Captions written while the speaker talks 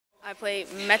I play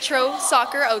metro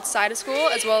soccer outside of school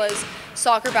as well as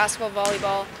soccer, basketball,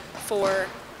 volleyball for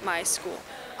my school.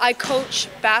 I coach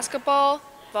basketball,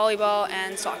 volleyball,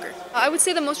 and soccer. I would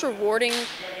say the most rewarding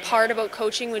part about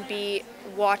coaching would be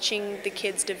watching the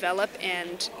kids develop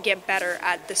and get better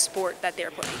at the sport that they're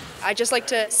playing. I just like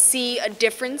to see a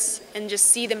difference and just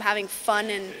see them having fun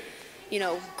and,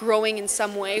 growing in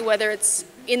some way, whether it's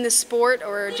in the sport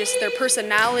or just their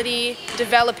personality,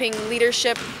 developing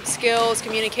leadership skills,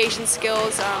 communication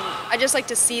skills. I just like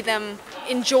to see them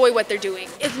enjoy what they're doing.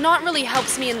 It not really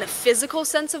helps me in the physical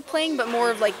sense of playing, but more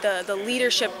of like the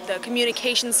leadership, the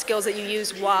communication skills that you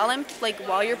use while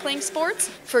you're playing sports.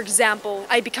 For example,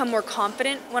 I become more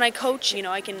confident when I coach.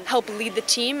 I can help lead the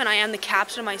team, and I am the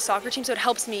captain of my soccer team, so it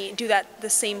helps me do the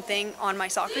same thing on my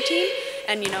soccer team,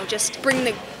 and just bring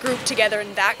the group together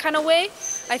in that kind of way.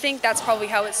 I think that's probably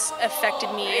how it's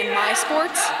affected me in my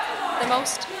sports the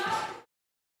most.